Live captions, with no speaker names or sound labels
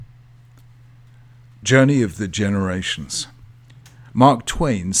Journey of the Generations. Mark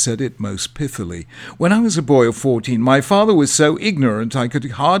Twain said it most pithily. When I was a boy of 14, my father was so ignorant I could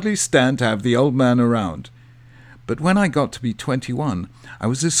hardly stand to have the old man around. But when I got to be 21, I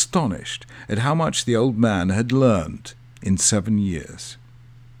was astonished at how much the old man had learned in 7 years.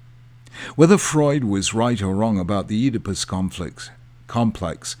 Whether Freud was right or wrong about the Oedipus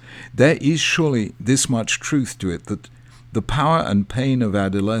complex, there is surely this much truth to it, that the power and pain of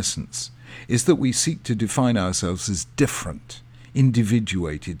adolescence is that we seek to define ourselves as different,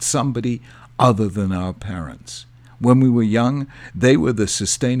 individuated, somebody other than our parents. When we were young, they were the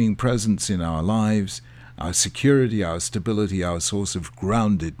sustaining presence in our lives, our security, our stability, our source of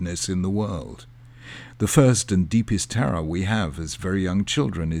groundedness in the world. The first and deepest terror we have as very young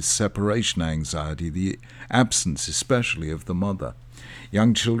children is separation anxiety, the absence especially of the mother.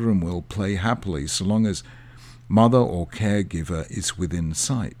 Young children will play happily so long as mother or caregiver is within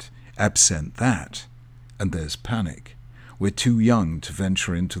sight. Absent that, and there's panic. We're too young to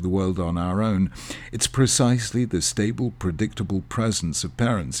venture into the world on our own. It's precisely the stable, predictable presence of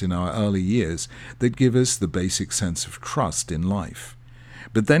parents in our early years that give us the basic sense of trust in life.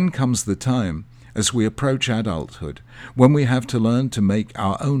 But then comes the time, as we approach adulthood, when we have to learn to make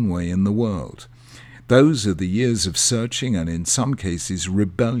our own way in the world. Those are the years of searching and, in some cases,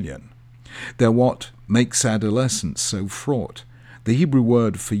 rebellion. They're what makes adolescence so fraught. The Hebrew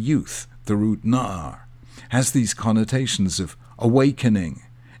word for youth, the root na'ar, has these connotations of awakening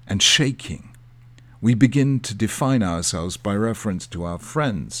and shaking. We begin to define ourselves by reference to our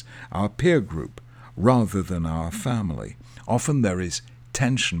friends, our peer group, rather than our family. Often there is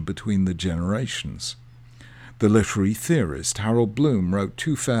tension between the generations. The literary theorist Harold Bloom wrote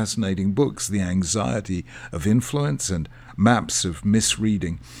 2 fascinating books, The Anxiety of Influence and Maps of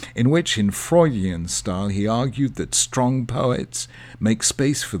Misreading, in which, in Freudian style, he argued that strong poets make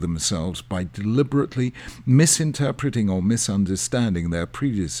space for themselves by deliberately misinterpreting or misunderstanding their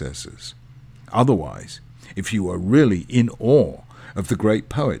predecessors. Otherwise, if you were really in awe of the great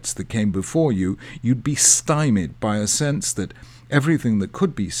poets that came before you, you'd be stymied by a sense that everything that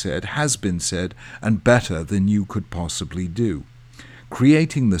could be said has been said, and better than you could possibly do.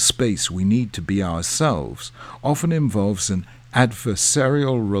 Creating the space we need to be ourselves often involves an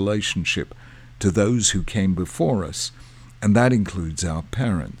adversarial relationship to those who came before us, and that includes our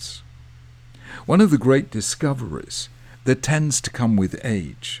parents. One of the great discoveries that tends to come with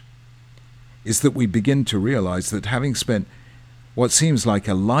age is that we begin to realize that having spent what seems like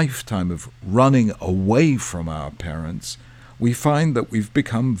a lifetime of running away from our parents, we find that we've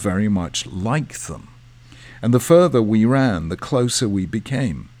become very much like them. And the further we ran, the closer we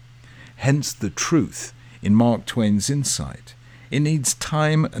became. Hence the truth in Mark Twain's insight. It needs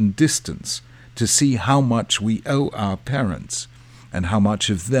time and distance to see how much we owe our parents and how much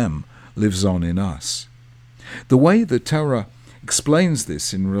of them lives on in us. The way the Torah explains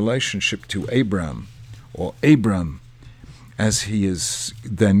this in relationship to Abraham, or Abram, as he is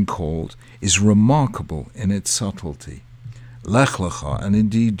then called, is remarkable in its subtlety. Lecha, and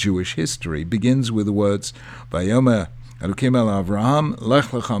indeed Jewish history, begins with the words, Vayomer Elokim el Avraham, Lech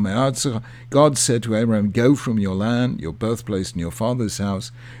lecha me'artzecha. God said to Abraham, go from your land, your birthplace, and your father's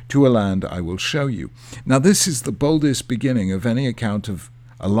house, to a land I will show you. Now this is the boldest beginning of any account of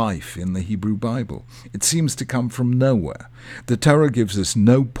a life in the Hebrew Bible. It seems to come from nowhere. The Torah gives us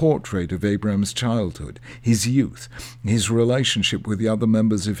no portrait of Abraham's childhood, his youth, his relationship with the other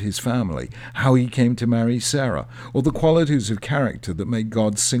members of his family, how he came to marry Sarah, or the qualities of character that made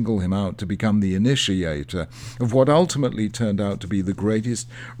God single him out to become the initiator of what ultimately turned out to be the greatest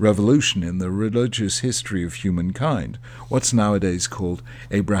revolution in the religious history of humankind, what's nowadays called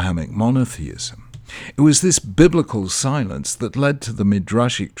Abrahamic monotheism. It was this biblical silence that led to the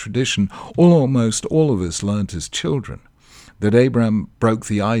midrashic tradition almost all of us learnt as children, that Abraham broke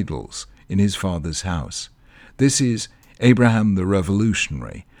the idols in his father's house. This is Abraham the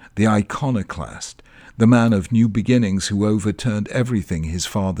revolutionary, the iconoclast, the man of new beginnings who overturned everything his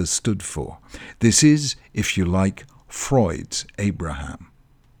father stood for. This is, if you like, Freud's Abraham.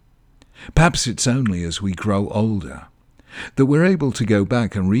 Perhaps it's only as we grow older that we're able to go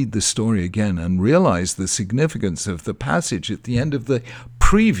back and read the story again and realize the significance of the passage at the end of the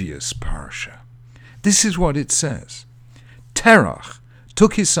previous parasha. This is what it says. Terach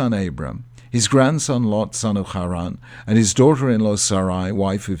took his son Abram, his grandson Lot, son of Haran, and his daughter-in-law Sarai,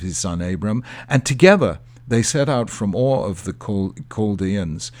 wife of his son Abram, and together they set out from Ur of the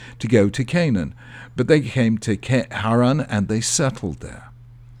Chaldeans to go to Canaan. But they came to Haran and they settled there.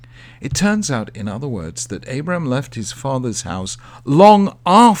 It turns out, in other words, that Abram left his father's house long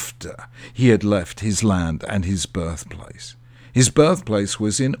after he had left his land and his birthplace. His birthplace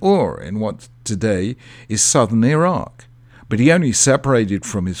was in Ur, in what today is southern Iraq, but he only separated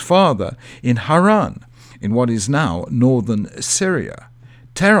from his father in Haran, in what is now northern Syria.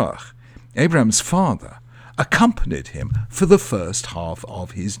 Terach, Abraham's father, accompanied him for the first half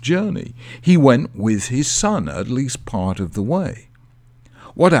of his journey. He went with his son at least part of the way.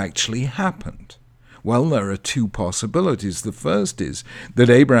 What actually happened? Well, there are two possibilities. The first is that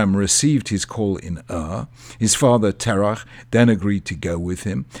Abraham received his call in Ur. His father Terach then agreed to go with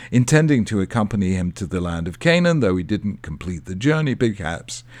him, intending to accompany him to the land of Canaan, though he didn't complete the journey,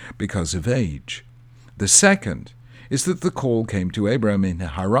 perhaps because of age. The second is that the call came to Abraham in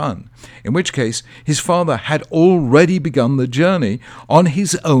Haran, in which case his father had already begun the journey on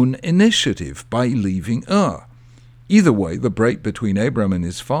his own initiative by leaving Ur. Either way, the break between Abraham and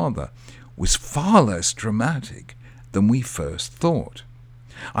his father was far less dramatic than we first thought.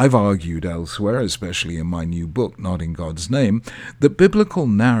 I've argued elsewhere, especially in my new book, Not in God's Name, that biblical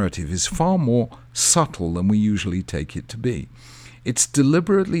narrative is far more subtle than we usually take it to be. It's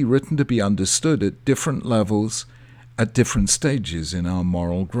deliberately written to be understood at different levels, at different stages in our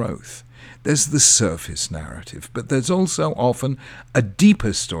moral growth. There's the surface narrative, but there's also often a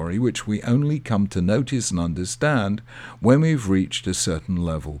deeper story which we only come to notice and understand when we've reached a certain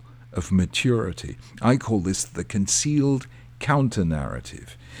level of maturity. I call this the concealed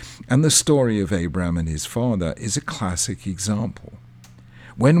counter-narrative, and the story of Abraham and his father is a classic example.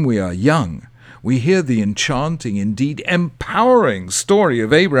 When we are young, we hear the enchanting, indeed empowering story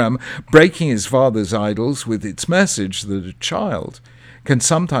of Abraham breaking his father's idols with its message that a child can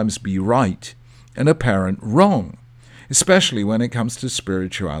sometimes be right and a parent wrong, especially when it comes to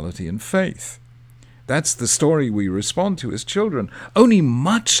spirituality and faith. That's the story we respond to as children. Only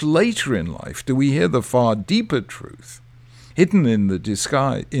much later in life do we hear the far deeper truth, hidden in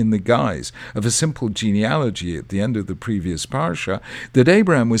the guise of a simple genealogy at the end of the previous parasha, that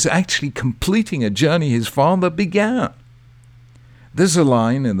Abraham was actually completing a journey his father began. There's a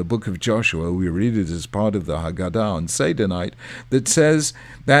line in the book of Joshua, we read it as part of the Haggadah on Seder night, that says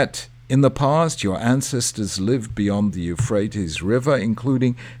that in the past your ancestors lived beyond the Euphrates River,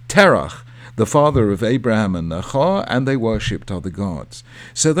 including Terach, the father of Abraham and Lech, and they worshipped other gods.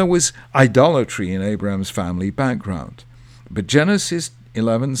 So there was idolatry in Abraham's family background. But Genesis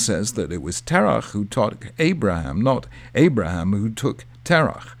 11 says that it was Terach who taught Abraham, not Abraham who took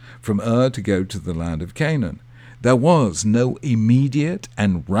Terach from Ur to go to the land of Canaan. There was no immediate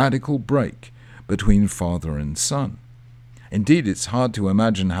and radical break between father and son. Indeed, it's hard to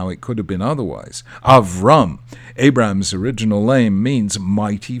imagine how it could have been otherwise. Avram, Abraham's original name, means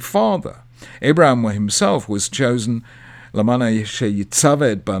mighty father. Abraham himself was chosen so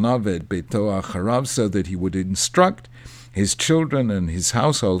that he would instruct his children and his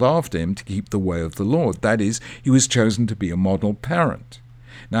household after him to keep the way of the Lord. That is, he was chosen to be a model parent.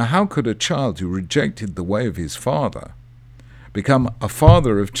 Now, how could a child who rejected the way of his father become a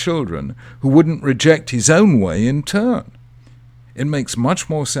father of children who wouldn't reject his own way in turn? It makes much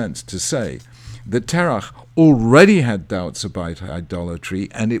more sense to say that Terach already had doubts about idolatry,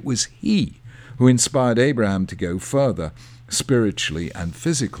 and it was he who inspired Abraham to go further, spiritually and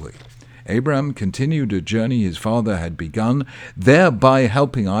physically. Abraham continued a journey his father had begun, thereby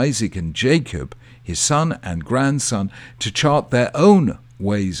helping Isaac and Jacob, his son and grandson, to chart their own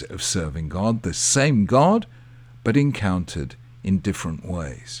ways of serving God, the same God, but encountered in different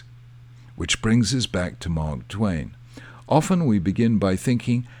ways. Which brings us back to Mark Twain. Often we begin by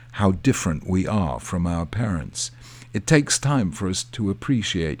thinking how different we are from our parents. It takes time for us to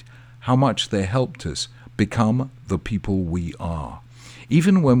appreciate how much they helped us become the people we are.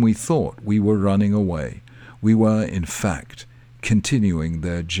 Even when we thought we were running away, we were, in fact, continuing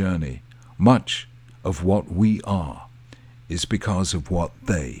their journey. Much of what we are is because of what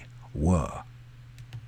they were.